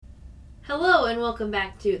Hello and welcome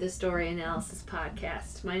back to the Story Analysis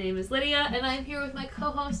Podcast. My name is Lydia and I'm here with my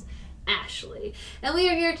co-host Ashley. And we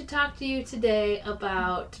are here to talk to you today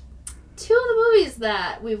about two of the movies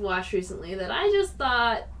that we've watched recently that I just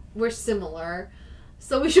thought were similar.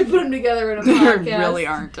 So we should put them together in a podcast. They really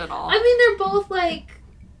aren't at all. I mean, they're both like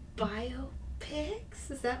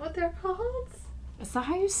biopics. Is that what they're called? Is that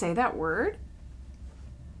how you say that word?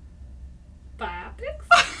 Biopics?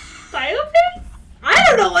 Biopics? I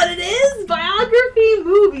don't know what it is. Biography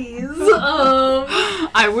movies.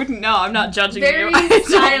 I wouldn't know. I'm not judging Very you.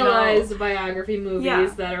 stylized biography movies Yeah.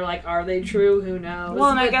 that are like, are they true? Who knows?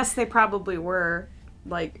 Well, and I But guess they probably were,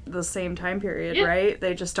 like, the same time period, Yeah. right?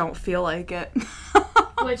 They just don't feel like it.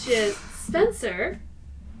 which is Spencer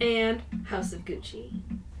and House of Gucci.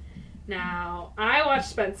 Now, I watched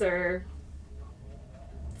Spencer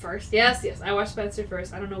first. Yes, I watched Spencer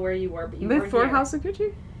first. I don't know where you were, but you weren't Before here. House of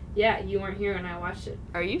Gucci? Yeah, you weren't here when I watched it.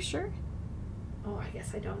 Are you sure? Oh, I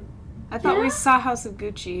guess I don't. I thought Yeah. we saw House of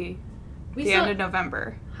Gucci We the saw end of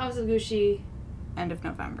November. House of Gucci, End of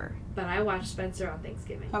November. but I watched Spencer on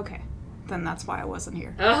Thanksgiving. Okay. Then that's why I wasn't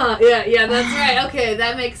here. Yeah, that's right. Okay,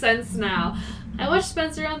 that makes sense now. I watched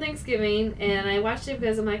Spencer on Thanksgiving, and I watched it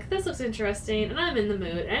because I'm like, this looks interesting, and I'm in the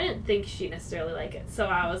mood. I didn't think she'd necessarily like it, so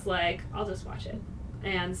I was like, I'll just watch it.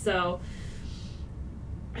 And so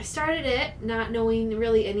I started it not knowing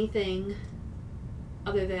really anything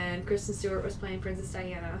other than Kristen Stewart was playing Princess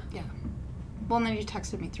Diana. Well, and then you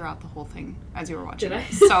texted me throughout the whole thing as you were watching Did I?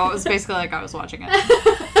 it. So it was basically like I was watching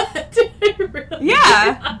it. Did I really?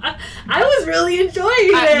 Yeah. I was really enjoying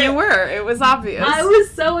it. You were. It was obvious. I was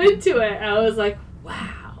so into it. I was like,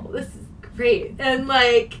 wow, this is great. And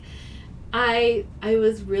like I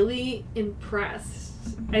was really impressed,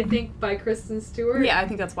 I think, by Kristen Stewart. Yeah, I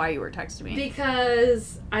think that's why you were texting me.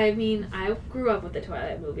 Because, I mean, I grew up with the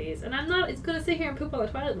Twilight movies, and I'm not going to sit here and poop on the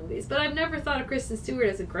Twilight movies, but I've never thought of Kristen Stewart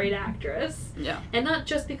as a great actress. Yeah. And not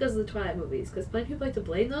just because of the Twilight movies, because plenty of people like to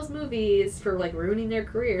blame those movies for, like, ruining their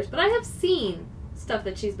careers, but I have seen stuff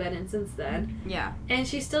that she's been in since then, Yeah. and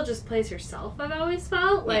she still just plays herself, I've always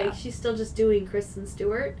felt. Like, Yeah. she's still just doing Kristen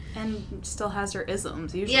Stewart. And still has her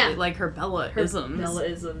isms, usually. Yeah. Like her Bella Her isms.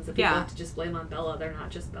 Bella-isms. If people Yeah. have to just blame on Bella, they're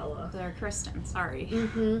not just Bella. They're Kristen, sorry.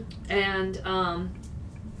 Mm-hmm. And,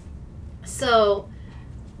 so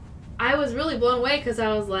I was really blown away because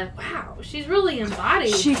I was like, wow, she's really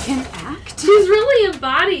embodied. She can act? She's really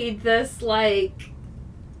embodied this, like,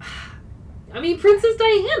 I mean, Princess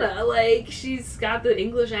Diana. Like, she's got the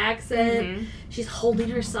English accent. Mhm. She's holding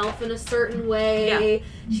herself in a certain way. Yeah.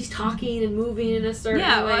 She's talking and moving in a certain way.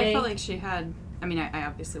 Yeah, well, I felt like she had, I mean, I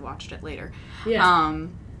obviously watched it later. Yeah.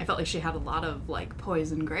 I felt like she had a lot of, like,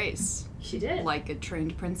 poise and grace. She did. Like a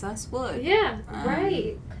trained princess would. Yeah,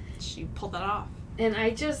 right. She pulled that off. And I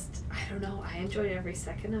don't know, I enjoyed every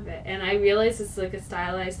second of it. And I realized it's like a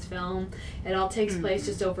stylized film. It all takes place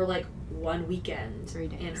just over like one weekend 3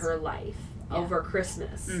 days. in her life, over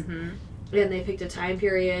Christmas. Mm-hmm. And they picked a time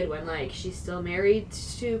period when like she's still married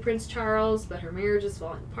to Prince Charles, but her marriage is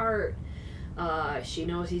falling apart. She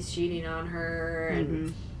knows he's cheating on her,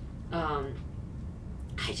 and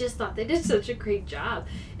I just thought they did such a great job.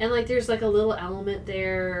 And like there's like a little element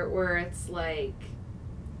there where it's like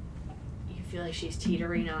feel like she's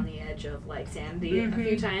teetering on the edge of like sanity a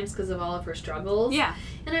few times because of all of her struggles. Yeah.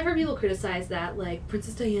 And I've heard people criticize that, like,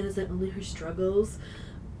 Princess Diana's like only her struggles,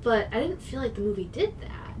 but I didn't feel like the movie did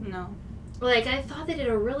that. No. Like, I thought they did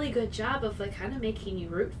a really good job of like kind of making you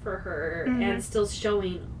root for her and still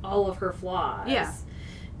showing all of her flaws. Yeah.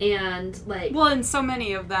 And like, Well, and so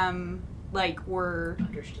many of them like were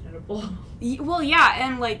understandable. Well, yeah,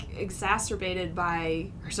 and like exacerbated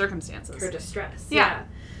by her circumstances. Her distress. Yeah.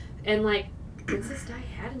 And like Princess Di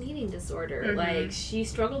had an eating disorder. Like, she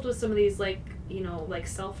struggled with some of these, like, you know, like,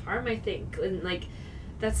 self-harm, I think. And, like,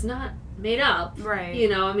 that's not made up. Right. You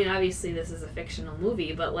know, I mean, obviously this is a fictional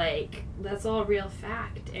movie, but, like, that's all real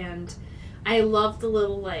fact. And I love the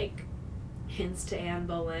little, like, hints to Anne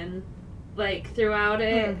Boleyn, like, throughout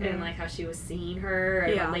it. And, like, how she was seeing her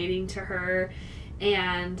and relating to her.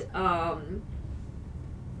 And, because,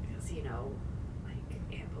 you know,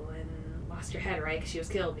 lost her head, right? Because she was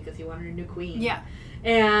killed because he wanted a new queen. Yeah.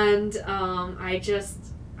 And I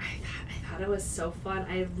thought it was so fun.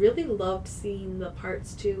 I really loved seeing the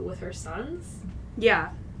parts too with her sons. Yeah,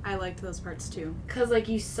 I liked those parts too. Because like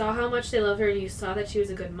you saw how much they loved her, and you saw that she was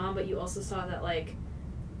a good mom, but you also saw that like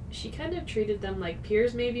she kind of treated them like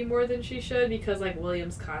peers maybe more than she should, because like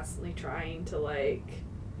William's constantly trying to like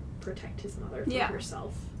protect his mother from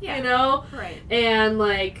herself. Yeah. You know? Right. And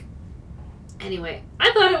like Anyway,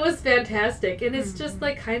 I thought it was fantastic, and it's just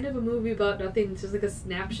like kind of a movie about nothing. It's just like a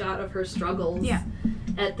snapshot of her struggles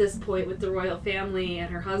at this point with the royal family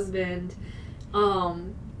and her husband.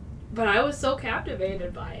 But I was so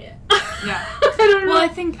captivated by it. Yeah. I don't know. Well, I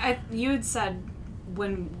think you had said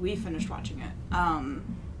when we finished watching it, and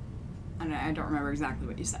I don't remember exactly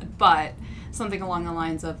what you said, but something along the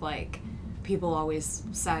lines of, like, people always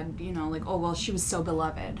said, you know, like, oh, well, she was so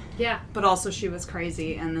beloved. Yeah. But also she was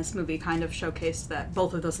crazy, and this movie kind of showcased that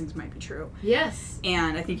both of those things might be true. Yes.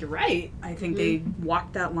 And I think you're right. I think they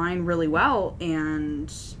walked that line really well,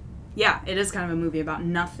 and yeah, it is kind of a movie about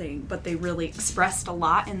nothing, but they really expressed a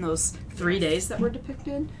lot in those 3 days that were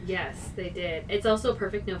depicted. Yes, they did. It's also a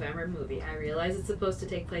perfect November movie. I realize it's supposed to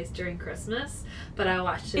take place during Christmas, but I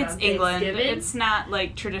watched it It's on England. Thanksgiving. It's not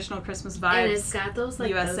like traditional Christmas vibes. And it's got those like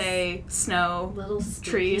USA, those snow, little spooky,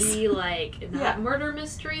 trees. Like not murder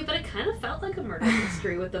mystery, but it kind of felt like a murder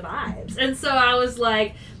mystery with the vibes. And so I was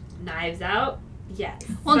like, Knives Out. Yes.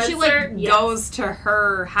 Well, and she, like, Spencer, yes. goes to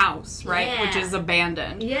her house, right? Yeah. Which is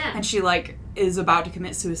abandoned. Yeah. And she, like, is about to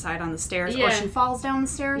commit suicide on the stairs. Yeah. Or she falls down the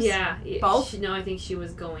stairs. Yeah. Both? No, I think she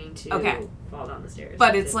was going to fall down the stairs.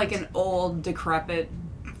 But it's, like, an old, decrepit,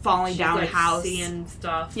 falling down like house. Seeing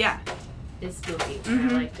stuff. Yeah. It's spooky. Mm-hmm.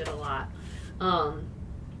 I liked it a lot.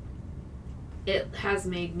 It has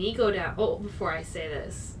made me go down... Oh, before I say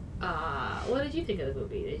this... what did you think of the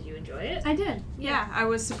movie? Did you enjoy it? I did. Yeah, I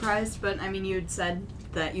was surprised, but I mean, you had said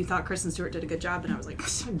that you thought Kristen Stewart did a good job, and I was like,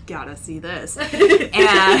 I gotta see this. And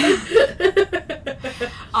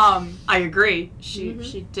I agree.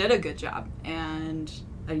 She did a good job, and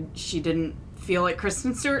she didn't feel like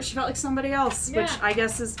Kristen Stewart. She felt like somebody else, which I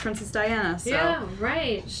guess is Princess Diana. So yeah,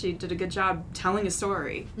 right. she did a good job telling a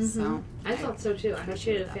story. So I thought so too. I thought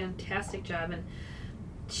she did a fantastic job, and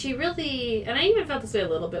she really, and I even felt this way a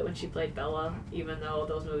little bit when she played Bella, even though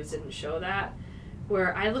those movies didn't show that,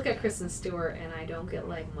 where I look at Kristen Stewart and I don't get,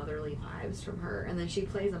 like, motherly vibes from her, and then she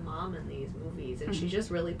plays a mom in these movies, and she just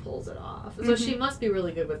really pulls it off. So she must be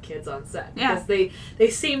really good with kids on set, because they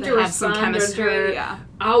seem to have some respond to chemistry, her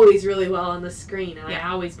always really well on the screen, and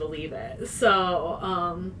I always believe it.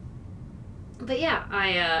 So, but yeah,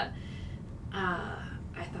 I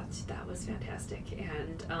thought that was fantastic,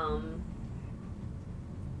 and,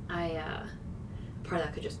 part of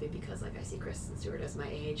that could just be because, like, I see Kristen Stewart as my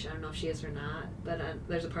age. I don't know if she is or not, but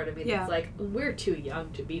there's a part of me that's like, we're too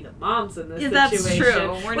young to be the moms in this situation. That's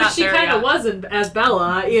true. We're not she kind of wasn't as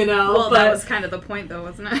Bella, you know. Well, but that was kind of the point, though,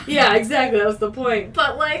 wasn't it? Yeah, exactly. That was the point.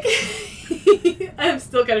 But, like, I'm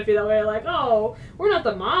still kind of feel that way. Like, oh, we're not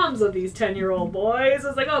the moms of these 10-year-old boys.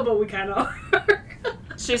 It's like, oh, but we kind of are.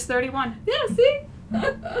 She's 31. Yeah, see?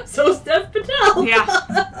 So Steph Patel. Yeah.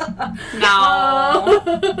 No.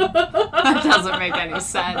 That doesn't make any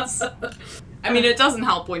sense. I mean, it doesn't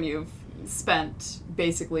help when you've spent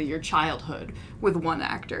basically your childhood with one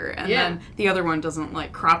actor, and then the other one doesn't,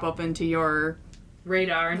 like, crop up into your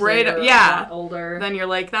radar until you're a lot older. Then you're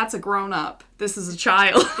like, that's a grown up. This is a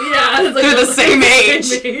child. Yeah. It's like, they're the same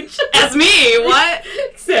age as me. What?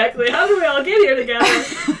 Exactly. How do we all get here together?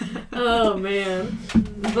 Oh, man.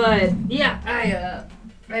 But, yeah,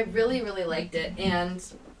 I really, really liked it. And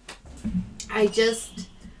I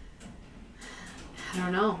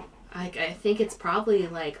don't know. I think it's probably,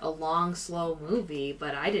 like, a long, slow movie,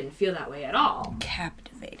 but I didn't feel that way at all.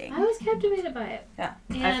 Captivating. I was captivated by it. Yeah.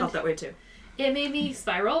 And I felt that way, too. It made me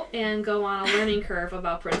spiral and go on a learning curve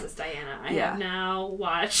about Princess Diana. I have now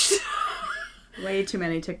watched... way too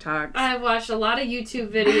many TikToks. I've watched a lot of YouTube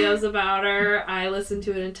videos about her. I listened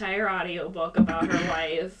to an entire audiobook about her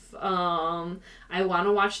life. I want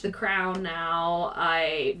to watch The Crown now.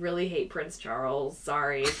 I really hate Prince Charles.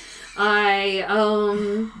 Sorry.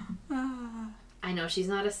 I know she's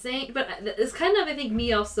not a saint, but it's kind of, I think,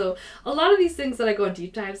 me also. A lot of these things that I go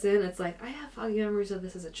deep dives in, it's like, I have foggy memories of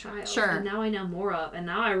this as a child. Sure. And now I know more of, and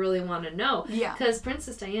now I really want to know. Yeah. Because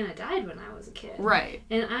Princess Diana died when I was a kid. Right.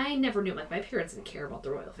 And I never knew, like, my parents didn't care about the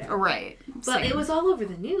royal family. Right. But it was all over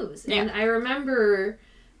the news. And I remember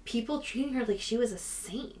people treating her like she was a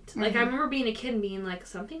saint. Mm-hmm. Like, I remember being a kid and being like,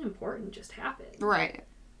 something important just happened. Right.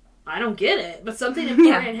 I don't get it, but something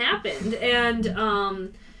important happened.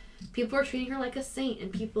 And, people were treating her like a saint,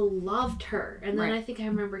 and people loved her. And then I think I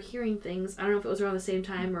remember hearing things, I don't know if it was around the same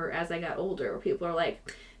time or as I got older, where people are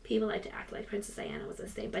like, people like to act like Princess Diana was a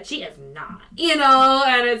saint, but she is not. You know?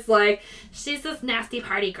 And it's like, she's this nasty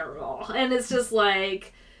party girl. And it's just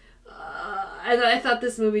like, and I thought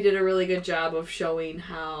this movie did a really good job of showing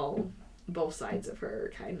how both sides of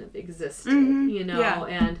her kind of existed, you know,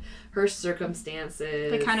 and her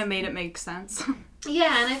circumstances. They kind of made it make sense.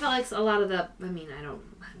 Yeah, and I felt like a lot of the, I mean, I'm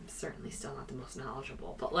certainly still not the most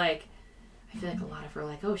knowledgeable, but, like, I feel like a lot of her,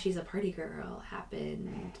 like, oh, she's a party girl,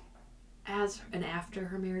 happened as and after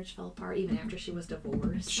her marriage fell apart, even after she was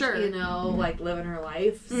divorced. Sure. You know, like, living her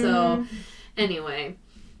life. So, anyway.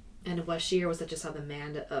 And was she, or was it just how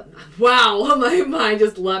the wow, my mind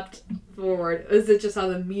just leapt forward. Was it just how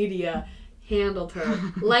the media handled her?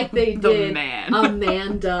 Like they did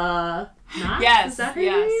Amanda Knox? Yes, Is that her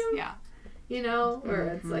name? yeah. You know? Or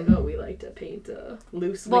it's like, oh, we like to paint a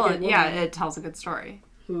loose, wicked woman it tells a good story.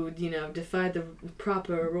 who, you know, defied the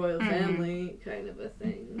proper royal family kind of a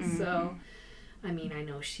thing. So, I mean, I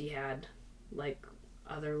know she had, like,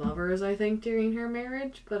 other lovers, I think, during her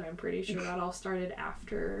marriage, but I'm pretty sure that all started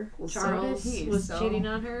after Charles was cheating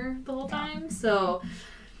on her the whole time. So,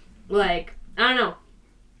 like, I don't know.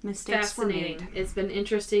 Mistakes Fascinating. were made. It's been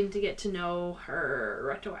interesting to get to know her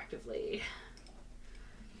retroactively.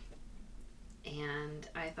 And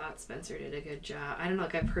I thought Spencer did a good job. I don't know,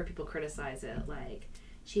 like, I've heard people criticize it, like,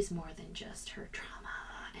 she's more than just her trauma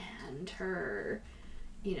and her,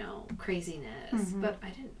 you know, craziness. But I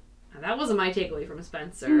didn't. That wasn't my takeaway from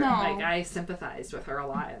Spencer. No. Like, I sympathized with her a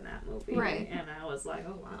lot in that movie. Right. And I was like,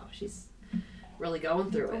 oh, wow, she's really going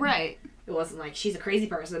through it. Right. It wasn't like she's a crazy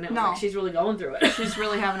person. It was No. like she's really going through it. She's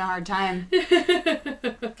really having a hard time.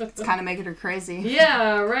 It's kind of making her crazy.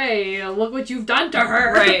 Yeah, right. Look what you've done to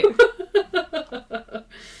her. Right.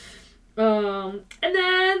 And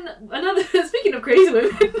then another, speaking of crazy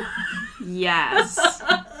women. Yes.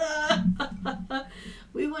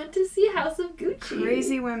 We went to see House of Gucci.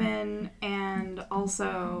 Crazy women and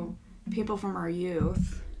also people from our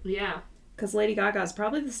youth. Yeah. Because Lady Gaga is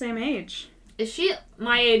probably the same age. Is she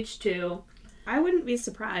my age too? I wouldn't be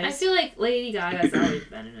surprised. I feel like Lady Gaga's always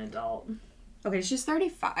been an adult. Okay, she's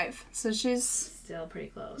 35, so she's Still pretty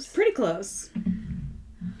close. pretty close.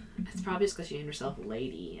 It's probably just because she named herself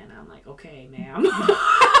Lady, and I'm like, okay, ma'am.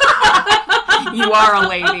 You are a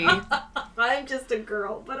lady. I'm just a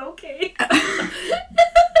girl, but okay.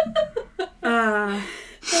 Oh,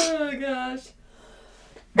 gosh.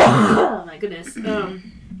 Oh, my goodness.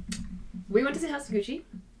 We went to see House of Gucci.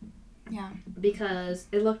 Yeah. Because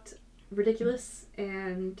it looked ridiculous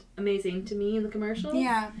and amazing to me in the commercial.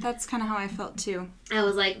 Yeah, that's kind of how I felt too. I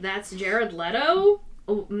was like, that's Jared Leto?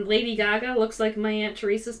 Oh, Lady Gaga looks like my Aunt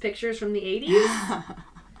Teresa's pictures from the 80s.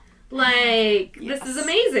 Like, Yes. this is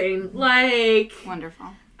amazing. Like, Wonderful.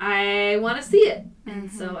 I want to see it.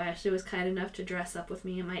 And so Ashley was kind enough to dress up with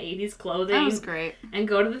me in my 80s clothing. That was great. And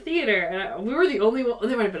go to the theater. And we were the only one.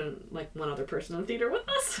 There might have been like one other person in the theater with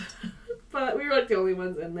us. But we were like the only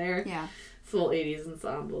ones in there. Yeah. Full 80s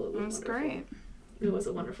ensemble. It was wonderful. Great. It was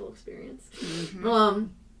a wonderful experience.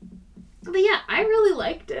 But yeah, I really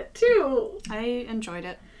liked it too. I enjoyed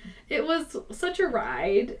it. It was such a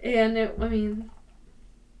ride. And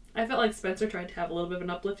I felt like Spencer tried to have a little bit of an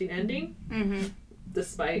uplifting ending. Mm-hmm.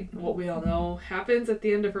 Despite what we all know happens at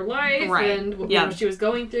the end of her life Right. and what you know, she was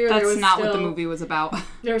going through. That's there was not still, what the movie was about.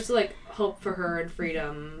 There was still, like, hope for her and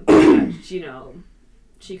freedom that, you know,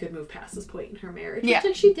 she could move past this point in her marriage. Yeah. Which,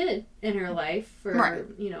 like, she did in her life for, Right.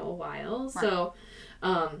 you know, a while. Right. So,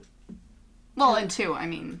 Well, and two, I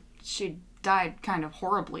mean, she died kind of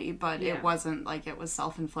horribly, but Yeah. it wasn't like it was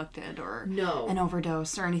self-inflicted or no. an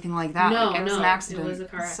overdose or anything like that. No, Like, it was an accident. It was a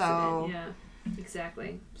car accident. So, Yeah,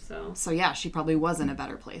 exactly. So yeah, she probably was in a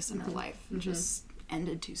better place in her life. It just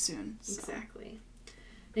ended too soon. So. Exactly.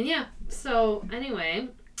 And yeah, so anyway,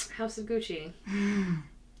 House of Gucci.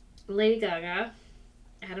 Lady Gaga,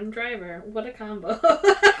 Adam Driver. What a combo.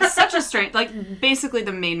 Such a strange, like, basically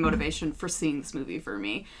the main motivation for seeing this movie for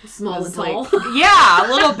me. Small and was tall. like, yeah,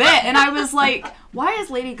 a little bit. And I was like, why is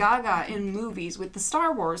Lady Gaga in movies with the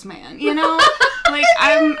Star Wars man? You know? Like,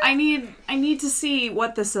 I need to see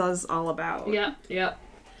what this is all about. Yep.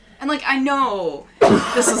 And, like, I know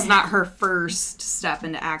this is not her first step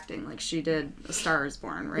into acting. Like, she did A Star is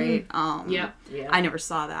Born, right? Yeah. I never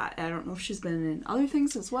saw that. I don't know if she's been in other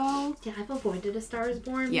things as well. Yeah, I've avoided A Star is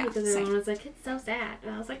Born Yeah, because same. everyone was like, it's so sad.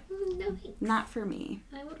 And I was like, no thanks. Not for me.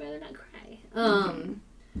 I would rather not cry.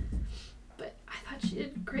 But I thought she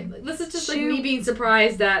did great. Like, this is just like me being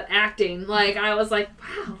surprised at acting. Like, I was like,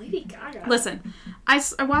 wow, Lady Gaga. Listen, I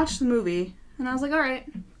watched the movie, and I was like, all right,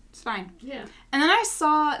 it's fine. Yeah. And then I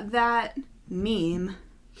saw that meme,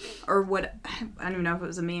 or what, I don't even know if it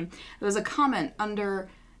was a meme. It was a comment under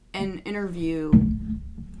an interview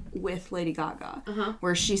with Lady Gaga,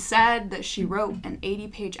 where she said that she wrote an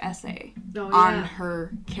 80-page essay on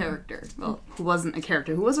her character. Well, who wasn't a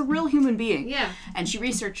character, who was a real human being. Yeah. And she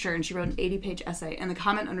researched her, and she wrote an 80-page essay. And the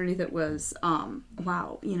comment underneath it was,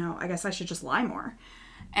 wow, you know, I guess I should just lie more.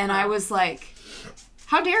 And I was like,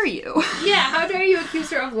 How dare you? Yeah, how dare you accuse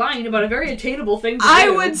her of lying about a very attainable thing to I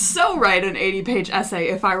do? would so write an 80-page essay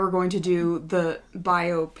if I were going to do the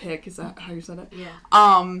biopic, is that how you said it? Yeah.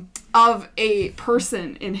 Of a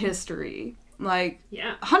person in history. Like,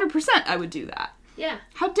 Yeah. 100% I would do that. Yeah.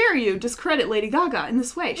 How dare you discredit Lady Gaga in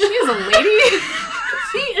this way? She is a lady.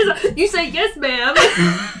 She is a... You say yes, ma'am.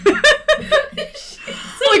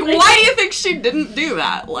 Like, why do you think she didn't do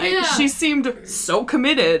that? Like, Yeah. she seemed so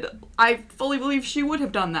committed. I fully believe she would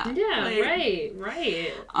have done that. Yeah, Like,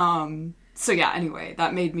 right. So yeah, anyway,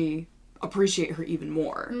 that made me appreciate her even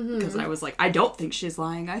more. Because I was like, I don't think she's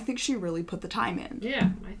lying. I think she really put the time in. Yeah,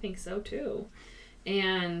 I think so too.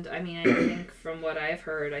 And, I mean, I think from what I've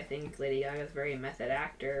heard, I think Lady Gaga's a very method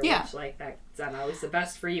actor. Yeah. Which, like, that's not always the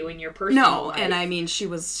best for you in your personal No, life. and I mean,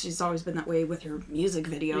 she's always been that way with her music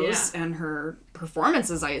videos and her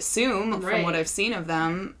performances, I assume, from Right. what I've seen of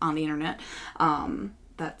them on the internet.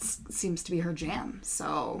 That seems to be her jam.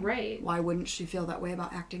 So Right. why wouldn't she feel that way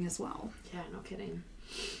about acting as well? Yeah, no kidding.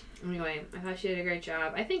 Anyway, I thought she did a great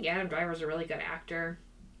job. I think Adam Driver's a really good actor.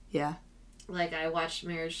 Yeah. Like, I watched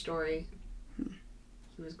Marriage Story.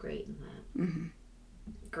 He was great in that. Mm-hmm.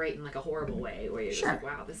 Great in, like, a horrible way, where you're Sure. just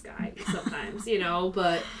like, wow, this guy, sometimes, you know,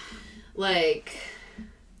 but, like...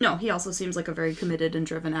 No, he also seems like a very committed and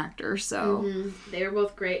driven actor, so... They were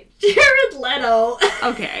both great. Jared Leto!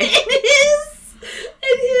 Okay.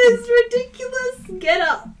 in his ridiculous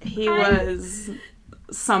get-up. He was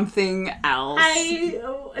something else.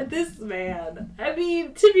 This man. I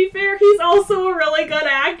mean, to be fair, he's also a really good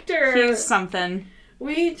actor. He's something.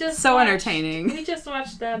 We just So watched- entertaining. We just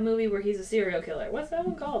watched that movie where he's a serial killer. What's that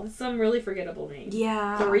one called? It's some really forgettable name.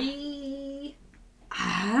 Yeah. 3.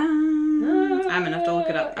 I'm gonna have to look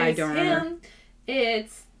it up. I It's don't remember. him.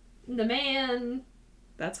 It's the man.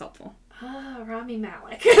 That's helpful. Rami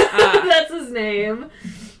Malek. Ah. That's his name.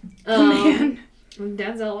 Man.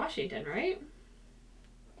 Denzel Washington, right?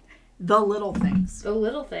 The Little Things. The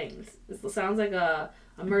Little Things. This sounds like a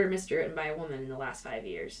murder mystery written by a woman in the last 5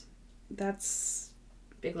 years. That's...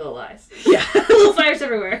 Big Little Lies. Yeah. Little fires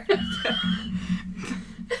everywhere.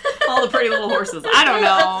 All the pretty little horses. I don't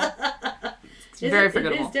know. It's very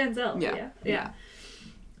forgettable. It is Denzel. Yeah. Yeah.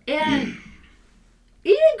 And he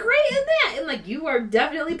did great in that. And, like, you are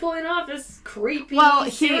definitely pulling off this creepy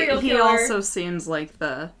serial he killer. also seems like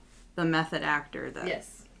the method actor that...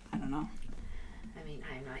 Yes. I don't know. I mean,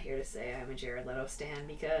 I'm not here to say I'm a Jared Leto stan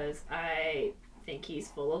because I think he's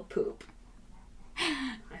full of poop.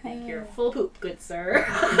 I think you're full of poop, good sir.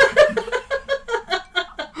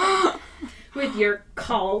 With your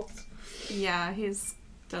cult. Yeah, he's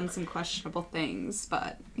done some questionable things,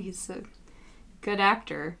 but he's a good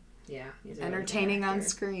actor. Yeah, he's a really good Entertaining on actor.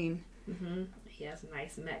 screen. Mm-hmm. He has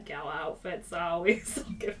nice Met Gala outfits always.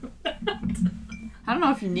 I'll give him that. I don't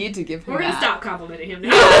know if you need to give him We're gonna that. stop complimenting him now.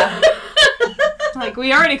 Yeah. Like,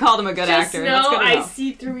 we already called him a good Just actor. know That's good I enough.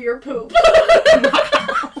 see through your poop.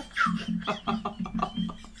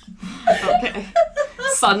 Okay.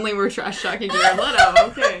 Suddenly we're trash talking Jared Leto.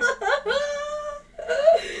 Okay.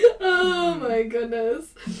 Oh my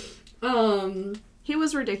goodness. He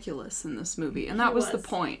was ridiculous in this movie, and that was the was.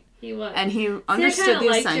 point. He was. And he I understood kind of the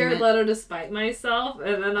like assignment. Jared Leto despite myself,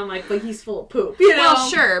 and then I'm like, but he's full of poop. You know? Well,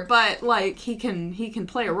 sure, but like he can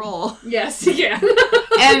play a role. Yes, yeah.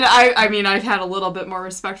 And I mean, I've had a little bit more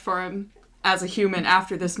respect for him as a human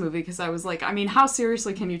after this movie, because I was like, I mean, how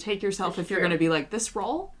seriously can you take yourself if you're true. going to be like, this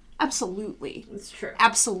role? Absolutely. It's true.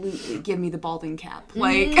 Absolutely. Give me the balding cap.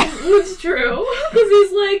 Like, It's true. Because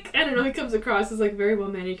he's like, I don't know, he comes across as like very well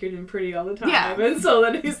manicured and pretty all the time. Yeah. And so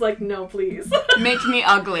then he's like, no, please. make me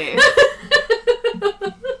ugly.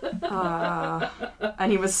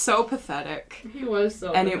 And he was so pathetic. He was so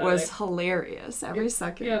And pathetic. it was hilarious. Every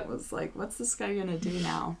second Yep. it was like, what's this guy going to do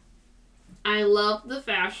now? I love the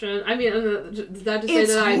fashion. I mean, not to say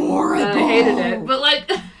It's that I horrible. hated it, but like,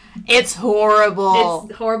 It's horrible.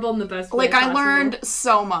 it's horrible in the best way Like, I possible. learned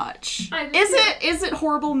so much. I did Is too. it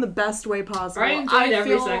horrible in the best way possible? I enjoyed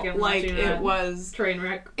every feel second like watching it that. was. Train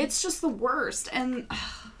wreck. It's just the worst. And,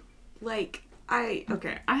 like, I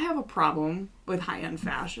have a problem with high-end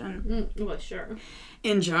fashion Well, sure.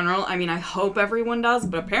 in general. I mean, I hope everyone does,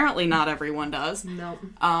 but apparently not everyone does. No.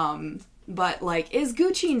 But, like, is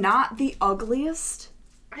Gucci not the ugliest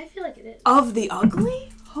I feel like it is. of the ugly?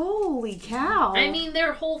 Holy cow. I mean,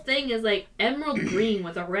 their whole thing is like emerald green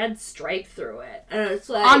with a red stripe through it. And it's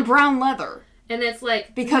like... on brown leather. And it's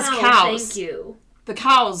like, Because no, cows. thank you. The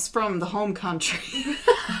cows from the home country.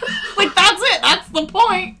 Like, that's it. That's the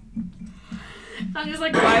point. I'm just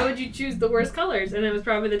like, why would you choose the worst colors? And it was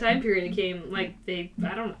probably the time period it came, like,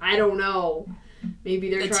 I don't know. maybe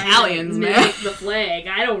they're Italians, trying to man. mimic the flag.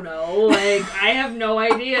 I don't know. Like, I have no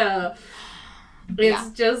idea. It's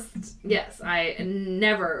just, yes, I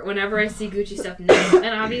never, whenever I see Gucci stuff, never,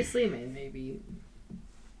 and obviously, maybe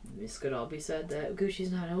this could all be said that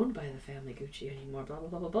Gucci's not owned by the family Gucci anymore, blah, blah,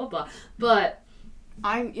 blah, blah, blah, blah. But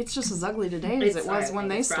it's just as ugly today as it was when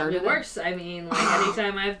they started. It's probably worse. I mean, like,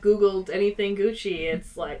 anytime I've Googled anything Gucci,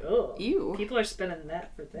 it's like, oh, ew. People are spending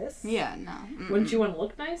that for this? Yeah, no. Wouldn't you want to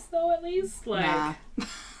look nice, though, at least? Like, nah.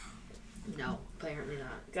 No, apparently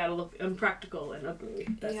not. Gotta look impractical and ugly.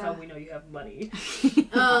 That's how we know you have money.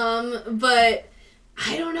 But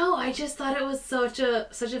I don't know. I just thought it was such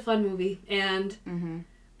a fun movie, and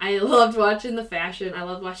I loved watching the fashion. I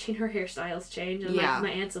loved watching her hairstyles change, and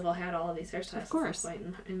my aunts have all had all of these hairstyles at some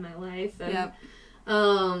point in my life, and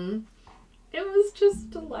it was just a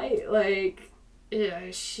delight. Like,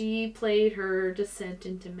 she played her descent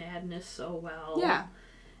into madness so well. Yeah.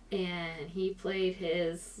 And he played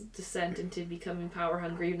his descent into becoming power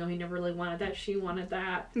hungry, even though he never really wanted that. She wanted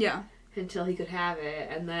that. Yeah. Until he could have it.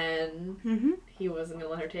 And then he wasn't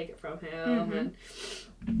going to let her take it from him. And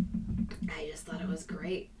I just thought it was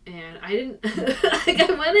great. And I didn't... like,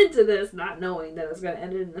 I went into this not knowing that it was going to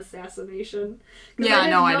end in an assassination. Yeah,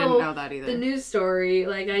 I didn't know that either. The news story.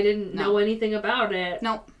 Like, I didn't know anything about it.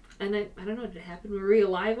 Nope. And I don't know, did it happen? Were we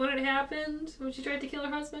alive when it happened? When she tried to kill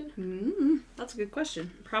her husband? That's a good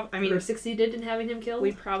question. Or succeeded in having him killed?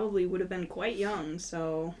 We probably would have been quite young,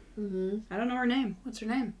 so... I don't know her name. What's her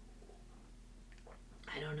name?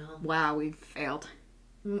 I don't know. Wow, we failed.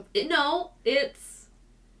 No, it's...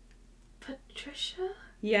 Patricia?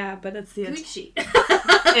 Yeah, but it's the... Gucci.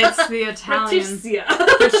 It's the Italian...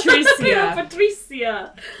 Patricia.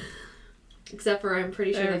 Patricia. Except for I'm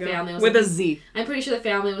pretty sure the family was... With a Z. I'm pretty sure the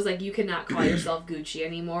family was like, you cannot call yourself Gucci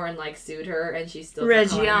anymore, and like sued her, and she still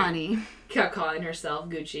Reggiani. Kept calling herself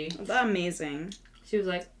Gucci. That's amazing. She was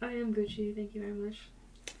like, I am Gucci, thank you very much.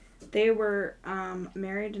 They were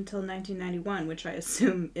married until 1991, which I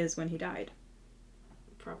assume is when he died.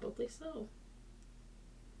 Probably so.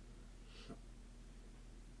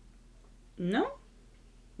 No?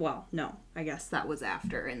 Well, no. I guess that was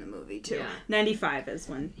after in the movie, too. Yeah. 95 is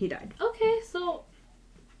when he died. Okay, so...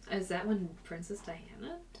 Is that when Princess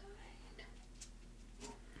Diana died?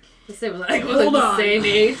 Let's say it was like the same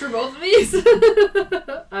age for both of these.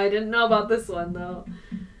 I didn't know about this one, though.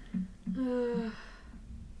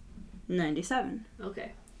 97.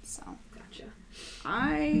 Okay. So. Gotcha.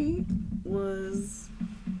 I was...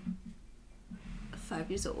 5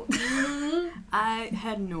 years old. I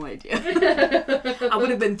had no idea. I would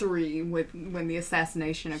have been 3 when the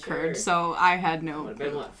assassination occurred, so I had no... Would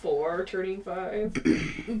have been, 4, turning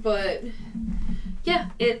 5? But,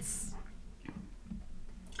 yeah, it's...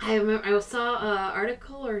 I remember I saw an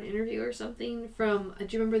article or an interview or something from... Do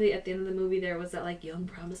you remember at the end of the movie there was that, like, young,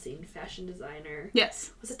 promising fashion designer?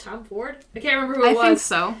 Yes. Was it Tom Ford? I can't remember who it was. I think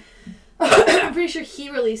so. I'm pretty sure he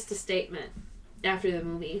released a statement after the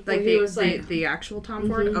movie. Like the actual Tom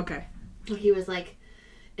Ford? Okay. He was like,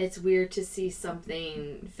 it's weird to see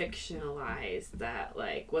something fictionalized that,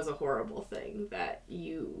 like, was a horrible thing that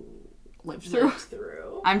you lived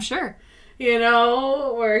through. I'm sure. You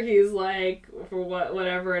know, where he's like, for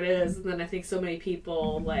whatever it is, and then I think so many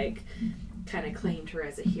people, like, kind of claimed her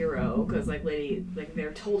as a hero, because, like,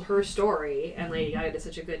 they're told her story, and Lady Gaga did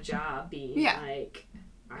such a good job being, like,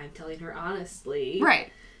 I'm telling her honestly.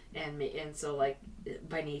 Right. And so, like,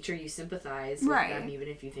 by nature, you sympathize with them, even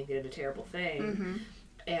if you think they did a terrible thing.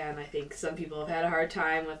 And I think some people have had a hard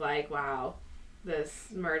time with, like, wow, this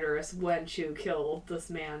murderous wench who killed this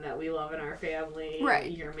man that we love in our family.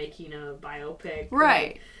 Right. You're making a biopic.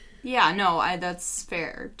 Right. Yeah, no, that's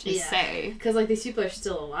fair to say. Because, like, these people are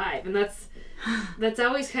still alive. And that's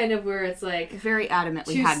always kind of where it's like... Very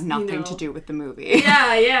adamantly had nothing to do with the movie.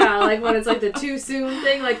 Yeah. Like, when it's like the too soon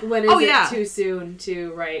thing. Like, when is it too soon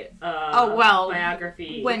to write a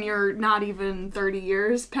biography? When you're not even 30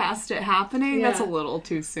 years past it happening, that's a little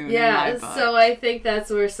too soon. Yeah, so I think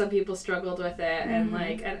that's where some people struggled with it. And,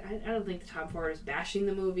 like, I don't think Tom Ford was bashing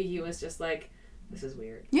the movie. He was just like, this is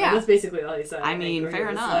weird. Yeah. Like, that's basically all he said. I mean, fair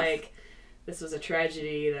enough. Like, this was a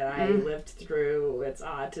tragedy that I lived through. It's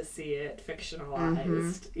odd to see it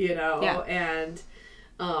fictionalized, you know? Yeah. And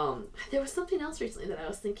there was something else recently that I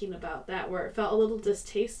was thinking about that where it felt a little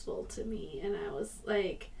distasteful to me. And I was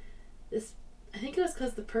like, I think it was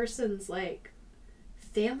because the person's, like,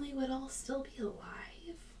 family would all still be alive.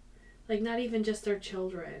 Like, not even just their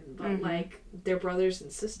children, but, like, their brothers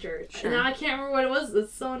and sisters. Sure. And now I can't remember what it was.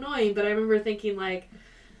 It's so annoying. But I remember thinking, like...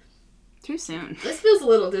 Too soon. This feels a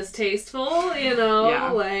little distasteful, you know?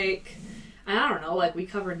 Yeah. Like, I don't know, like, we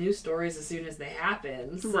cover news stories as soon as they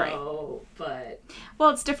happen, so, Right. but... Well,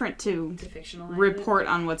 it's different to fictionalize report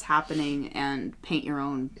on what's happening and paint your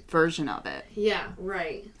own version of it. Yeah,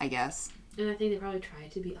 right. I guess. And I think they probably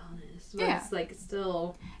tried to be honest. But Yeah. it's, like,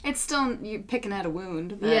 still... It's still, you're picking at a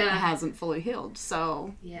wound that hasn't fully healed,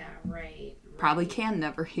 so... Yeah, right. Probably can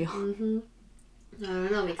never heal. Mm-hmm. I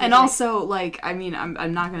don't know. And also, like, I mean,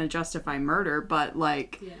 I'm not going to justify murder, but,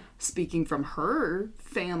 like, speaking from her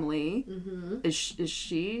family, is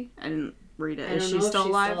she? I didn't read it. Is she still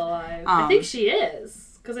alive? I think she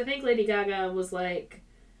is. Because I think Lady Gaga was, like,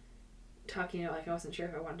 talking, like, I wasn't sure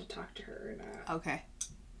if I wanted to talk to her or not. Okay.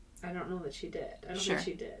 I don't know that she did. I don't Sure. think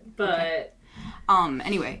she did. But... Okay.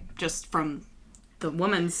 Anyway, just from the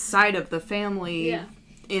woman's side of the family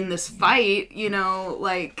in this fight, you know,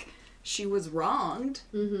 like... She was wronged.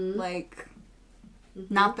 Mm-hmm. Like,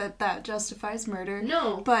 not that that justifies murder.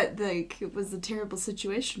 No. But, like, it was a terrible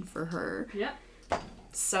situation for her. Yep.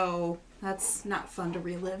 So, that's not fun to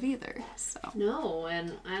relive either. So. No,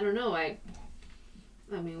 and I don't know. I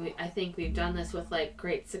mean, I think we've done this with, like,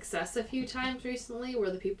 great success a few times recently where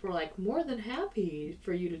the people were, like, more than happy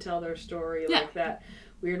for you to tell their story. Yeah. Like that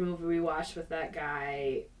weird movie we watched with that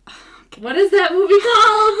guy. Okay. What is that movie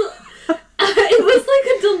called? It was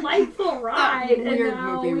like a delightful ride. That weird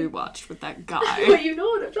movie we watched with that guy. But you know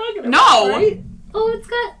what I'm talking about, No! right? Oh, it's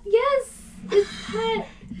got... Yes! It's got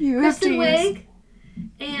Kristen Wiig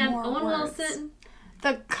and Owen Wilson.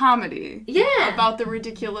 The comedy. Yeah. About the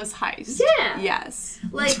ridiculous heist. Yeah. Yes.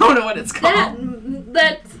 Like, don't know what it's called.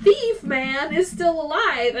 That thief man is still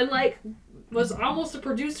alive and, like, was almost a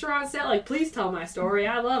producer on set. Like, please tell my story.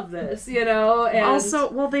 I love this, you know? And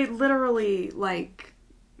also, well, they literally, like...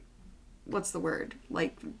 What's the word?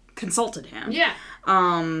 Like, consulted him. Yeah.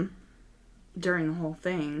 During the whole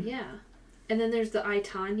thing. Yeah. And then there's the I,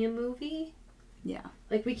 Tonya movie. Yeah.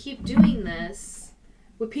 Like, we keep doing this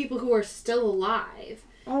with people who are still alive.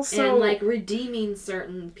 Also... And, like, redeeming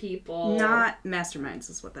certain people. Not Masterminds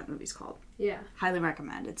is what that movie's called. Yeah. Highly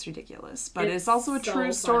recommend. It's ridiculous. But it's also a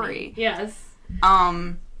true story. Yes.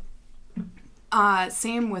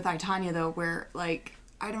 Same with I, Tonya, though, where, like...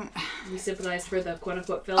 You sympathize for the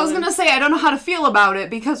quote-unquote villain? I was gonna say, I don't know how to feel about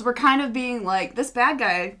it, because we're kind of being like, this bad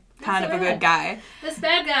guy, kind of a good guy. This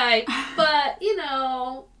bad guy, but, you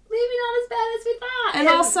know, maybe not as bad as we thought. And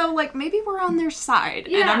also, like, maybe we're on their side,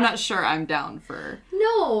 and I'm not sure I'm down for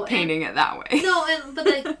painting it that way. No, but,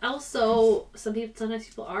 like, also, sometimes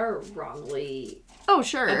people are wrongly... Oh,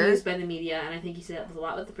 sure. Abused by the media, and I think you see that a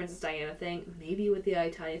lot with the Princess Diana thing, maybe with the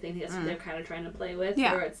Italian thing. That's what they're kind of trying to play with,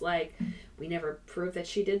 where it's like, we never proved that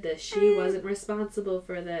she did this. She wasn't responsible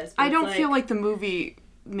for this. But I don't feel like the movie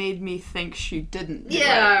made me think she didn't.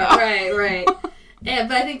 Right.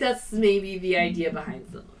 But I think that's maybe the idea behind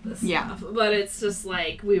some of this stuff. But it's just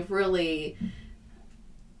like, we've really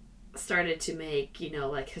started to make, you know,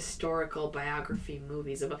 like, historical biography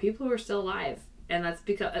movies about people who are still alive. And that's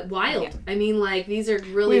because wild. Yeah. I mean, like, these are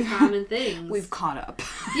really common things. We've caught up.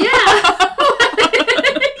 Yeah.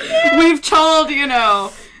 We've told, you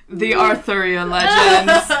know, the Arthurian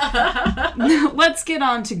legends. Let's get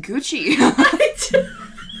on to Gucci.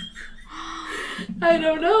 I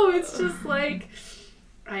don't know. It's just like,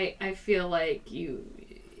 I feel like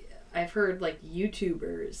I've heard, like,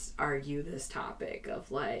 YouTubers argue this topic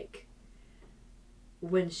of, like,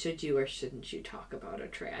 when should you or shouldn't you talk about a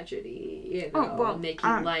tragedy, you know,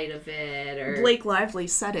 making light of it, or... Blake Lively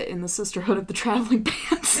said it in the Sisterhood of the Traveling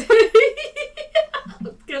Pants.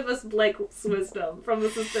 Give us Blake's wisdom from the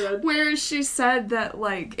Sisterhood. Where she said that,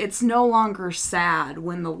 like, it's no longer sad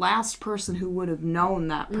when the last person who would have known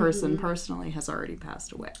that person personally has already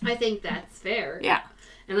passed away. I think that's fair. Yeah.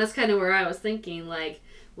 And that's kind of where I was thinking, like,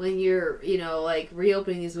 when you're, you know, like,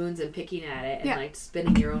 reopening these wounds and picking at it and, like,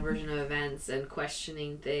 spinning your own version of events and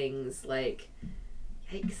questioning things, like,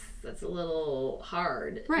 yikes, that's a little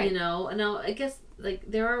hard, you know? And now, I guess, like,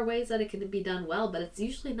 there are ways that it can be done well, but it's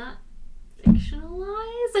usually not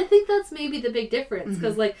fictionalized. I think that's maybe the big difference,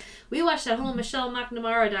 because, like, we watched that whole Michelle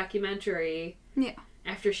McNamara documentary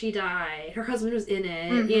after she died. Her husband was in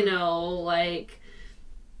it, you know, like...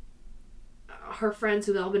 Her friends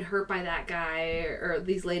who've all been hurt by that guy, or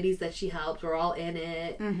these ladies that she helped, were all in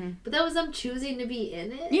it. But that was them choosing to be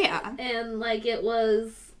in it. Yeah. And, like, it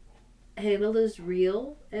was handled as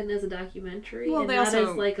real and as a documentary, and not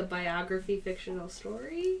as, like, a biography fictional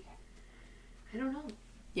story. I don't know.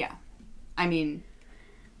 Yeah. I mean,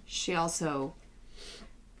 she also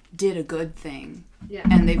did a good thing. Yeah.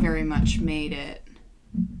 And they very much made it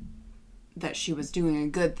that she was doing a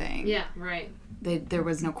good thing. Yeah, right. There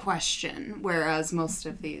was no question. Whereas most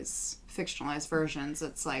of these fictionalized versions,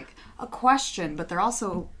 it's like a question, but they're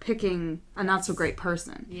also picking a not so great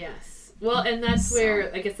person. Yes. Well, and that's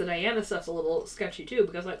where I guess the Diana stuff's a little sketchy too,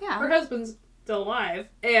 because like her husband's still alive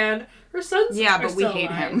and her sons are but we still hate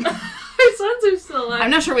alive. him. Her sons are still alive.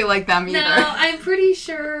 I'm not sure we like them either. No, I'm pretty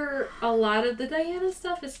sure a lot of the Diana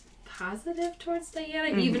stuff is positive towards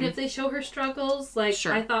Diana, even if they show her struggles. Like,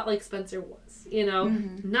 I thought, like, Spencer was, you know,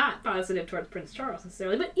 not positive towards Prince Charles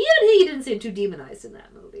necessarily, but even he didn't seem too demonized in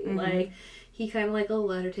that movie. Like, he kind of, like,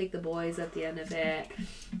 let her take the boys at the end of it.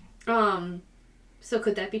 So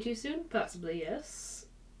could that be too soon? Possibly, yes.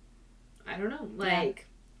 I don't know. Like,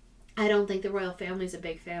 I don't think the royal family's a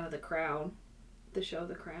big fan of The Crown. The show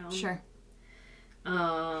The Crown. Sure.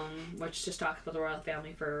 Which just talks about the royal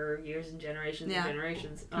family for years and generations and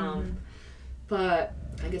generations. But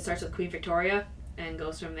I guess it starts with Queen Victoria and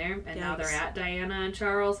goes from there. And now they're at Diana and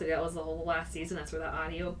Charles. So that was the whole last season. That's where the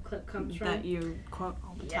audio clip comes from. That you quote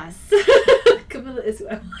all the time. Camilla is who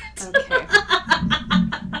I want. Okay.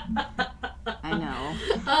 I know.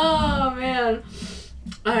 Oh, man.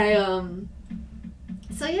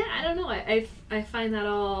 So yeah, I don't know. I find that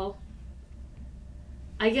all,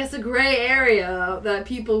 I guess, a gray area that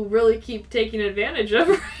people really keep taking advantage of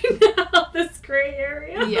right now. This gray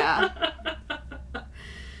area. Yeah.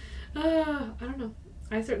 I don't know.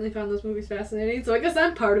 I certainly found those movies fascinating, so I guess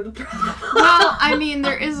I'm part of the problem. Well, I mean,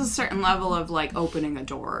 there is a certain level of, like, opening a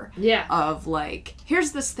door. Yeah. Of, like,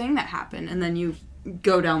 here's this thing that happened, and then you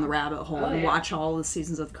go down the rabbit hole and watch all the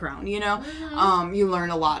seasons of The Crown, you know? You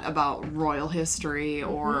learn a lot about royal history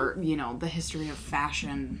or, you know, the history of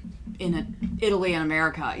fashion in Italy and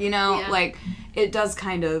America, you know? Yeah. Like, it does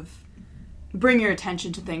kind of bring your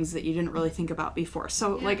attention to things that you didn't really think about before.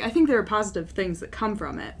 So, like, I think there are positive things that come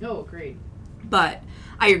from it. Oh, agreed. But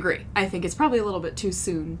I agree. I think it's probably a little bit too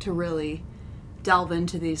soon to really delve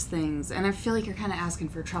into these things. And I feel like you're kind of asking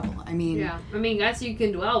for trouble. I mean... Yeah. I mean, guess you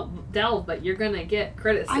can delve, but you're going to get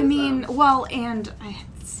criticism. I mean, well, and...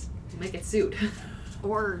 Make it suit.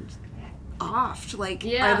 Or offed. Like,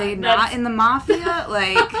 yeah, are they not in the mafia?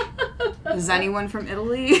 Like, is anyone from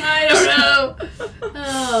Italy? I don't know.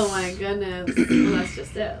 Oh, my goodness. Well, that's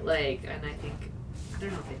just it. Like, and I think... I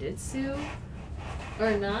don't know if they did sue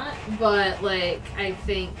or not, but, like, I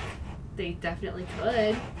think they definitely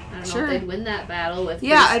could. I don't know if they'd win that battle with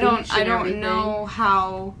free I don't know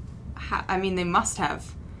how I mean, they must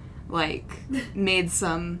have, like, made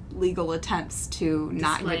some legal attempts to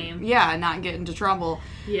not get into trouble.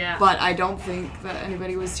 Yeah. But I don't think that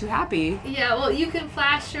anybody was too happy. Yeah, well, you can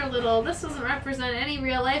flash your little, this doesn't represent any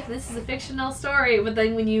real life, this is a fictional story, but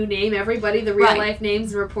then when you name everybody the real life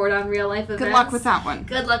names and report on real life events... Good luck with that one.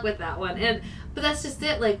 Good luck with that one. But that's just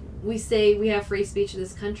it. Like, we say we have free speech in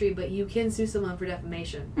this country, but you can sue someone for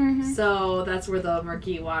defamation. Mm-hmm. So that's where the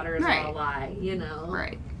murky waters all lie, you know?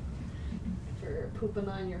 Right. For pooping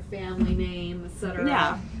on your family name, etc.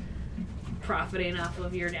 Yeah. Profiting off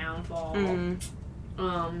of your downfall.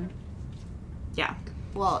 Mm. Yeah.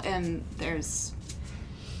 Well, and there's...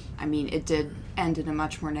 I mean, it did end in a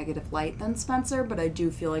much more negative light than Spencer, but I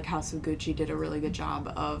do feel like House of Gucci did a really good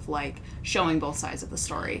job of, like, showing both sides of the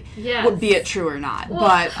story. Yeah. Be it true or not. Well,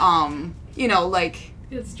 but, you know, like...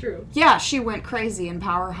 It's true. Yeah, she went crazy and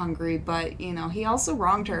power hungry, but, you know, he also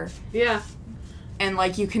wronged her. Yeah. And,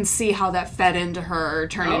 like, you can see how that fed into her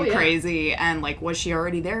turning crazy, and, like, was she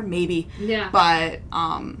already there? Maybe. Yeah. But,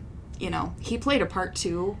 you know, he played a part,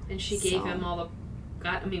 too. And she gave him all the...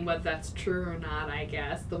 I mean, whether that's true or not, I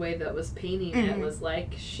guess, the way that was painting it was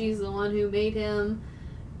like, she's the one who made him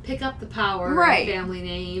pick up the power and family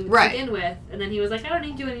name to begin with. And then he was like, I don't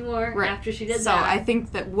need you anymore after she did that. So I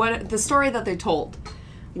think that the story that they told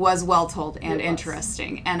was well told and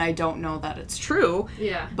interesting. And I don't know that it's true.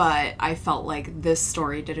 Yeah. But I felt like this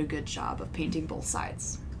story did a good job of painting both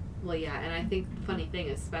sides. Well, yeah, and I think the funny thing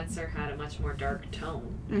is Spencer had a much more dark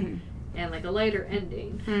tone. Mm-hmm. And, like, a lighter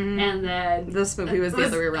ending. Mm-hmm. And then... This movie was the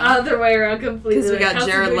other way around. Other way around completely. Because we got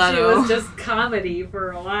Jared Leto. It was just comedy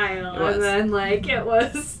for a while. And then, like, it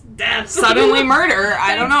was death. Suddenly murder.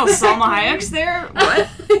 I don't know. Salma Hayek's there? What?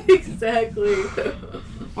 Exactly.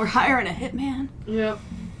 We're hiring a hitman. Yep.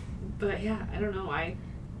 But, yeah, I don't know. I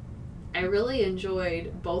really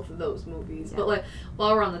enjoyed both of those movies. Yeah. But, like,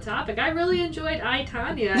 while we're on the topic, I really enjoyed I,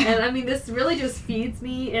 Tonya. And, I mean, this really just feeds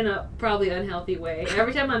me in a probably unhealthy way.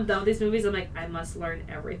 Every time I'm done with these movies, I'm like, I must learn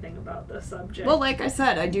everything about this subject. Well, like I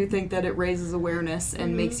said, I do think that it raises awareness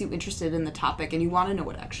and makes you interested in the topic, and you want to know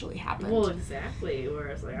what actually happened. Well, exactly.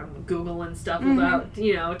 Whereas, like, I'm Googling stuff about,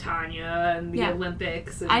 you know, Tonya and the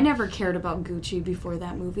Olympics. And... I never cared about Gucci before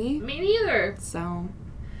that movie. Me neither. So...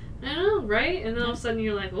 I know, right? And then all of a sudden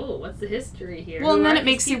you're like, oh, what's the history here? Well, Who and then are it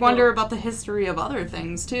makes these you people? wonder about the history of other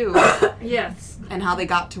things, too. Yes. And how they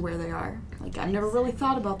got to where they are. Like, I've never really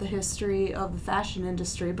thought about the history of the fashion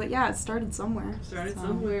industry, but yeah, it started somewhere. Started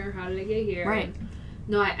somewhere. How did it get here? Right.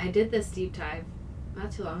 No, I did this deep dive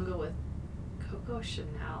not too long ago with Coco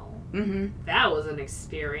Chanel. Mm-hmm. That was an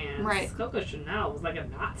experience. Right. Coco Chanel was like a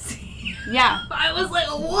Nazi. Yeah. I was like,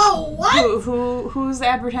 whoa, what? Who's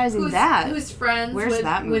advertising that? Who's friends Where's with...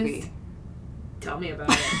 that movie? Tell me about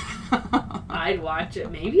it. I'd watch it.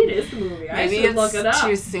 Maybe it is the movie. I Maybe should look it up.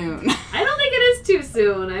 too soon. I don't think it is too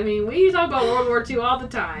soon. I mean, we talk about World War II all the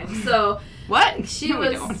time. So What? she No, we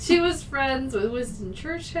don't. was friends with Winston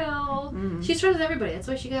Churchill. Mhm. She's friends with everybody. That's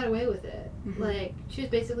why she got away with it. Mhm. Like, she was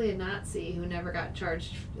basically a Nazi who never got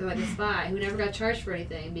charged, like a spy who never got charged for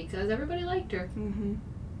anything because everybody liked her. Mm-hmm.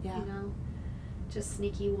 Yeah. You know, just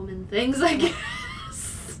sneaky woman things, I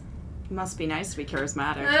guess. Must be nice to be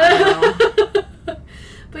charismatic. I don't know.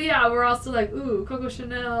 But yeah, we're also like, ooh, Coco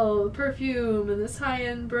Chanel perfume and this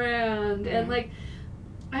high-end brand. And like,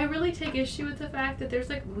 I really take issue with the fact that there's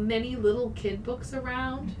like many little kid books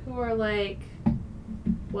around who are like,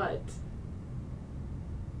 what?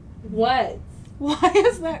 What? Why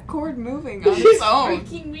is that cord moving on It's its own?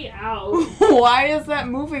 freaking me out. Why is that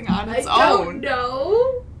moving on its I don't own?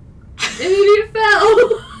 know. Maybe it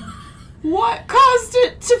fell. What caused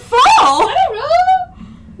it to fall? I don't know.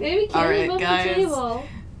 Maybe All carry right, him up guys. the table.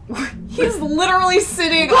 He's literally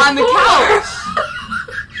sitting on the couch.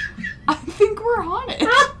 I think we're on it.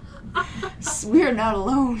 We're not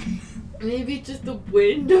alone. Maybe just the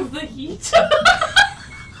wind of the heat.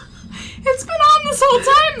 It's been on this whole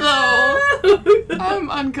time, though. I'm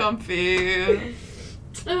uncomfy.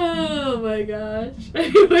 Oh my gosh.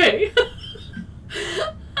 Anyway.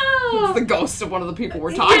 It's the ghost of one of the people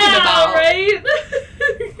we're talking about. Right?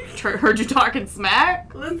 Heard you talking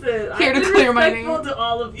smack? Listen, Here I've to been clear my respectful name. to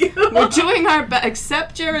all of you. We're doing our best,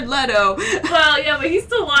 except Jared Leto. Well, yeah, but he's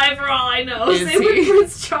still alive for all I know. Is Same he? with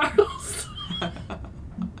Prince Charles.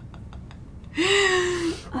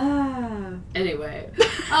 Anyway,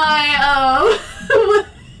 I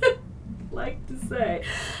would like to say,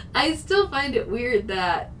 I still find it weird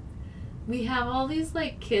that we have all these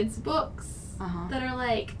like kids books that are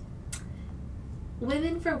like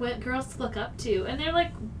women for girls to look up to, and they're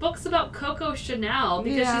like books about Coco Chanel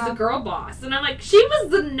because she's a girl boss, and I'm like, she was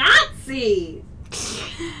the Nazi.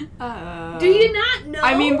 Do you not know?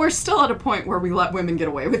 I mean, we're still at a point where we let women get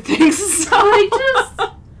away with things. So.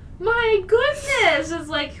 My goodness, it's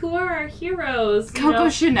like, who are our heroes? You Coco know,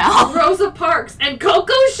 Chanel. Rosa Parks and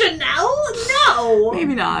Coco Chanel? No.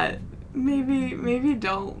 Maybe not. Maybe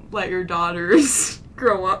don't let your daughters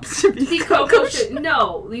grow up to be Coco Chanel.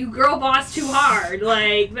 No, you girl boss too hard.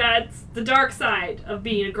 Like, that's the dark side of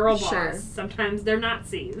being a girl boss. Sure. Sometimes they're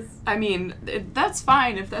Nazis. I mean, that's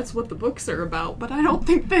fine if that's what the books are about, but I don't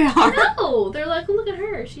think they are. No, they're like, look at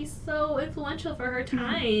her. She's so influential for her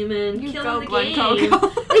time and You killing go, the Glen game.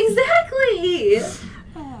 Coco. Exactly.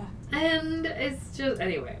 Ah. And it's just,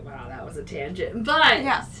 anyway, wow, that was a tangent. But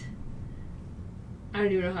Yeah. I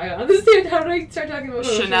don't even know how I got on this tangent. How did I start talking about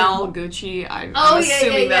Chanel, Gucci. I'm Oh,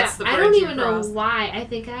 assuming that's the bridge I don't you even know crossed. why. I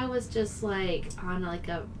think I was just like on like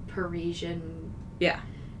a Parisian, Yeah.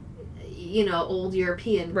 you know, old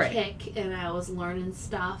European Right. kick, and I was learning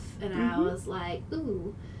stuff, and I Mhm. was like,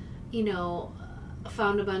 ooh, you know,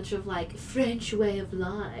 found a bunch of like French way of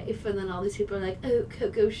life, and then all these people are like, oh,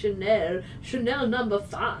 Coco Chanel, Chanel number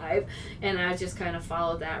 5, and I just kind of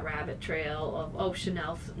followed that rabbit trail of, oh,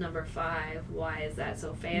 Chanel number 5, why is that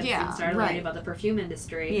so fancy? Yeah, and started right. learning about the perfume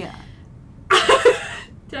industry. Yeah.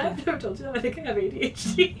 Did I ever told you that? I think I have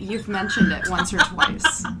ADHD. You've mentioned it once or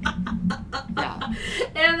twice. Yeah.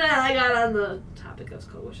 And then I got on the topic of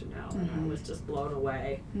Coco Chanel, and I Mhm. was just blown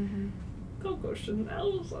away. Mm-hmm. Coco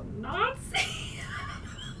Chanel was a Nazi.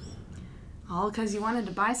 All because you wanted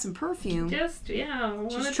to buy some perfume. Just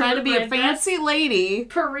Just trying to be a fancy lady.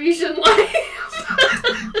 Parisian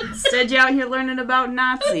life. Instead, you out here learning about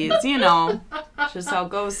Nazis. You know, just how it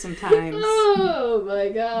goes sometimes. Oh my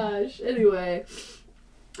gosh. Anyway,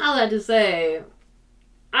 all that to say,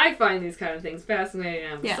 I find these kind of things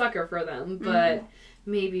fascinating. I'm a sucker for them, but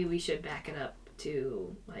maybe we should back it up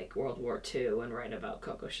to like World War II and write about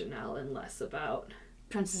Coco Chanel and less about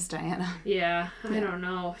Princess Diana. Yeah, I don't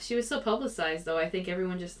know. She was so publicized, though. I think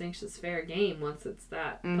everyone just thinks it's fair game once it's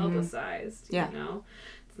that publicized. Yeah. You know?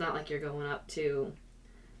 It's not like you're going up to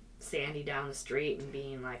Sandy down the street and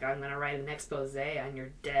being like, I'm going to write an expose on your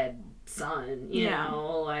dead son. You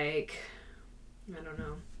know? Like, I don't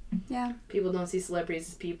know. Yeah. People don't see celebrities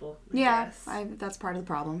as people. I guess. That's part of the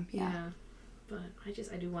problem. Yeah. But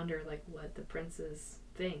I do wonder, like, what the princes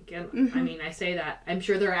think. And I mean, I say that. I'm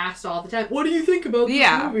sure they're asked all the time, what do you think about this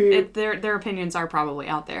movie? Yeah, their opinions are probably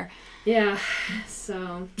out there. Yeah,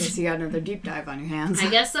 so... Guess you got another deep dive on your hands. I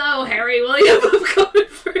guess so, Harry William, I'm coming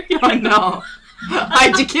for you. Oh, no.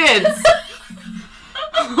 Hide your kids.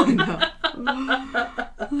 Oh, no.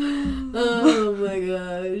 Oh, my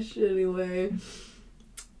gosh. Anyway.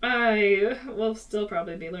 I will still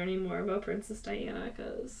probably be learning more about Princess Diana,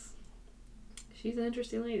 because she's an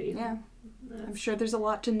interesting lady. Yeah. I'm sure there's a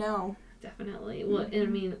lot to know. Definitely. Well, and I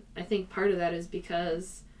mean, I think part of that is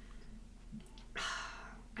because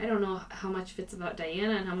I don't know how much of it's about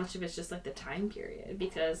Diana and how much of it's just, like, the time period.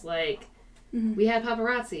 Because, like, we had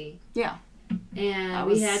paparazzi. Yeah. And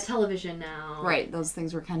we had television now. Right. Those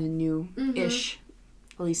things were kind of new-ish.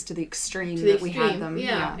 At least to the extreme to the that we had them.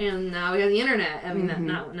 Yeah. And now we have the internet. I mean,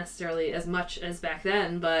 not necessarily as much as back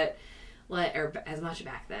then, but, like, or as much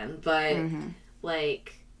back then, but,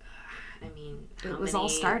 like, I mean, it was all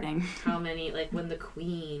starting. How many, like, when the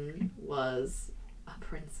Queen was a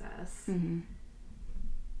princess,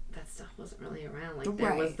 that stuff wasn't really around. Like,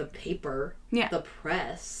 there was the paper, the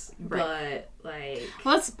press, but, like...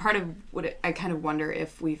 Well, that's part of what I kind of wonder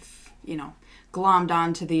if we've, glommed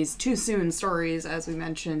onto these too soon stories, as we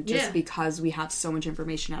mentioned, just because we have so much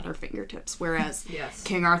information at our fingertips. Whereas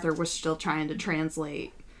King Arthur was still trying to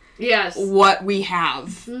translate what we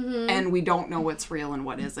have, and we don't know what's real and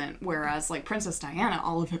what isn't. Whereas, like, Princess Diana,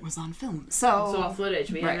 all of it was on film. So it's all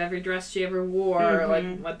footage. We have every dress she ever wore,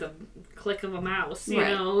 like, with the click of a mouse, you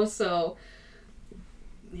know? So...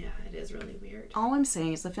 yeah, it is really weird. All I'm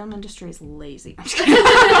saying is the film industry is lazy.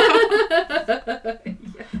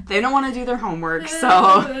 They don't want to do their homework,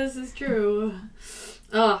 so... This is true.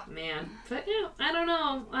 Oh, man. But, I don't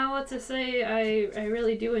know. I'll have to say I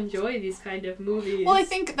really do enjoy these kind of movies. Well, I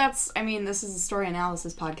think this is a story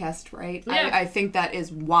analysis podcast, right? Yeah. I think that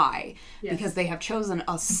is why. Yes. Because they have chosen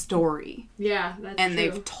a story. Yeah, that's and true.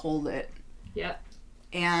 They've told it. Yeah.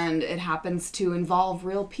 And it happens to involve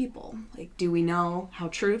real people. Like, do we know how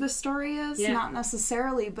true this story is? Yeah. Not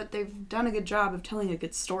necessarily, but they've done a good job of telling a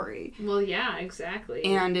good story. Well, yeah, exactly.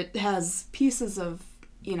 And it has pieces of,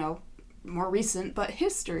 more recent, but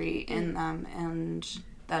history in them, and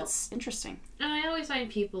that's interesting. And I always find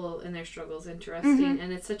people and their struggles interesting,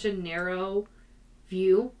 and it's such a narrow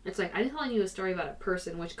view. It's like, I'm telling you a story about a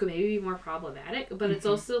person, which could maybe be more problematic, but it's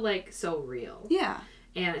also, like, so real. Yeah.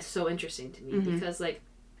 And it's so interesting to me because, like,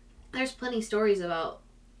 there's plenty of stories about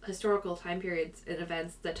historical time periods and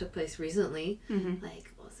events that took place recently.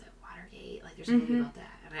 Like, what was it, Watergate? Like, there's a movie about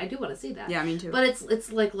that. And I do want to see that. Yeah, me too. But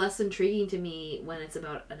it's like, less intriguing to me when it's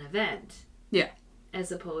about an event. Yeah.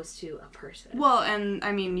 As opposed to a person. Well, and,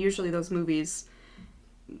 I mean, usually those movies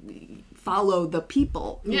follow the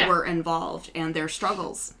people who were involved and their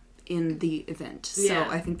struggles in the event. So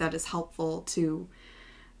I think that is helpful to...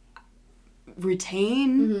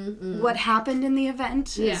 retain what happened in the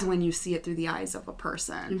event is when you see it through the eyes of a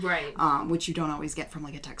person. Right. Which you don't always get from,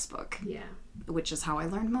 like, a textbook. Yeah. Which is how I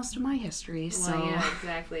learned most of my history. So. Well, yeah,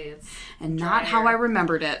 exactly. It's and not how I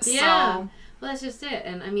remembered it. Yeah. So. Well, that's just it.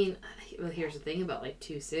 And, I mean, well, here's the thing about, like,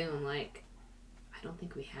 too soon. Like, I don't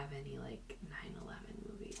think we have any, like,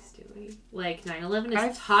 9/11 movies, do we? Like, 9/11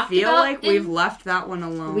 is talked about. I feel like we've left that one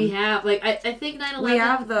alone. We have. Like, I think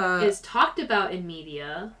 9/11 is talked about in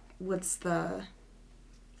media. What's the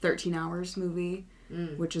 13 Hours movie,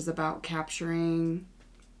 which is about capturing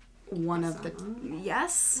one of the...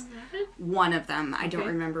 Yes? One of them. I don't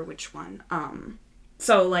remember which one.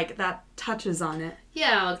 So, like, that touches on it.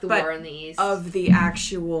 Yeah, like the war in the East. Of the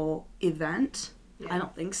actual event, I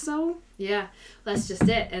don't think so. Yeah, that's just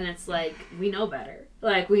it. And it's like, we know better.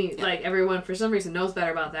 Like, like, everyone, for some reason, knows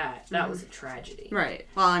better about that. That was a tragedy. Right.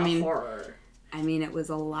 Well, I mean... horror. I mean, it was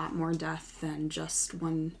a lot more death than just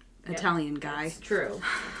one Italian guy. That's true.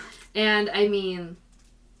 And, I mean,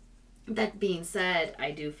 that being said,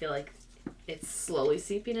 I do feel like it's slowly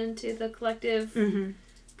seeping into the collective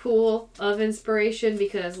pool of inspiration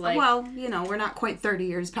because, like... Well, we're not quite 30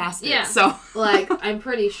 years past it, so... like, I'm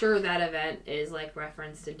pretty sure that event is, like,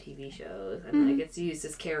 referenced in TV shows and, like, it's used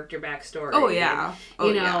as character backstory. Oh, yeah.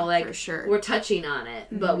 And, like, for sure. We're touching on it,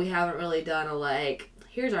 but we haven't really done a, like...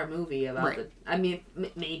 Here's our movie about the... I mean,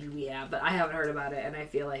 maybe we have, but I haven't heard about it, and I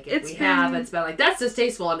feel like if we have, it's been like, that's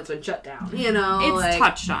distasteful, and it's been shut down, It's like,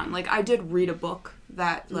 touched on. Like, I did read a book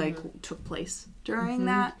that, like, took place during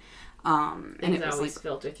that. And it was, always like...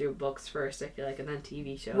 filter through books first, I feel like, and then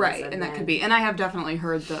TV shows. Right, and that could be... And I have definitely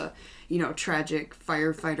heard the, tragic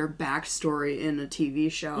firefighter backstory in a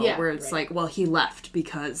TV show, where it's like, well, he left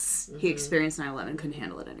because he experienced 9/11, couldn't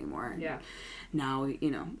handle it anymore. Yeah. now,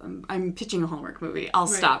 I'm pitching a Hallmark movie. I'll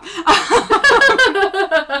Right. stop.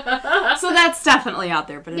 So that's definitely out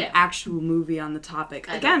there, but an actual movie on the topic.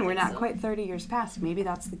 I Again, don't we're think not so. quite 30 years past. Maybe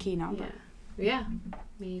that's the key number. Yeah,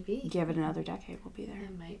 maybe. Give it another decade, we'll be there.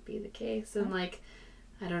 That might be the case. And, like,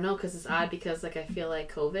 I don't know, because it's odd because, like, I feel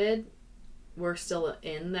like COVID, we're still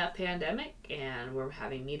in that pandemic and we're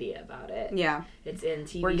having media about it. Yeah. It's in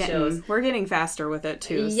TV shows. We're getting faster with it,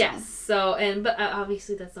 too. Yes. So, but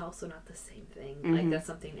obviously that's also not the same thing. Like, that's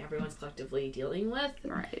something everyone's collectively dealing with.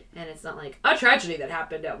 Right. And it's not like a tragedy that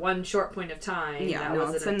happened at one short point of time. Yeah, that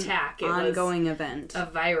was it's an attack. It ongoing was event. a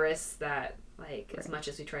virus that, like, as Right. much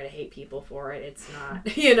as we try to hate people for it, it's not,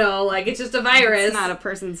 like, it's just a virus. It's not a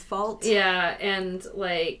person's fault. Yeah, and,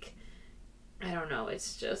 like, I don't know,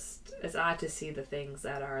 it's odd to see the things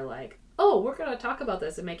that are like, oh, we're gonna talk about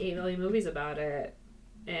this and make 8 million movies about it,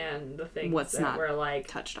 and the things What's that not we're like,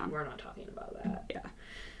 touched on. we're not talking about that. Yeah.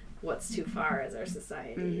 What's too far as our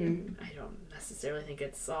society, and I don't necessarily think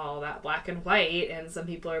it's all that black and white, and some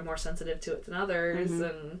people are more sensitive to it than others,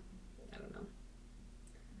 and I don't know.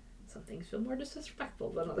 Some things feel more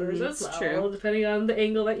disrespectful than others as It's well, true. depending on the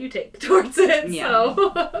angle that you take towards it, Yeah.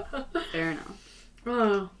 so... Fair enough.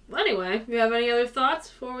 Oh, anyway, you have any other thoughts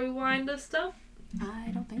before we wind this stuff?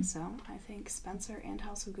 I don't think so. I think Spencer and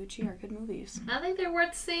House of Gucci are good movies. I think they're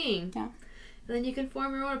worth seeing. Yeah. And then you can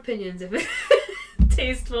form your own opinions if it's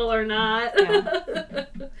tasteful or not. Yeah.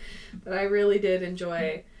 But I really did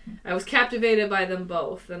enjoy. I was captivated by them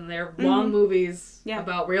both, and they're long movies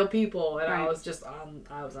about real people, and I was just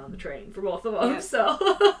I was on the train for both of them. Yep.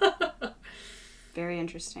 So Very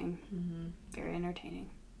interesting. Very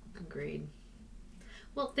entertaining. agreed.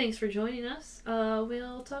 Well, thanks for joining us.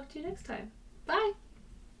 We'll talk to you next time. Bye.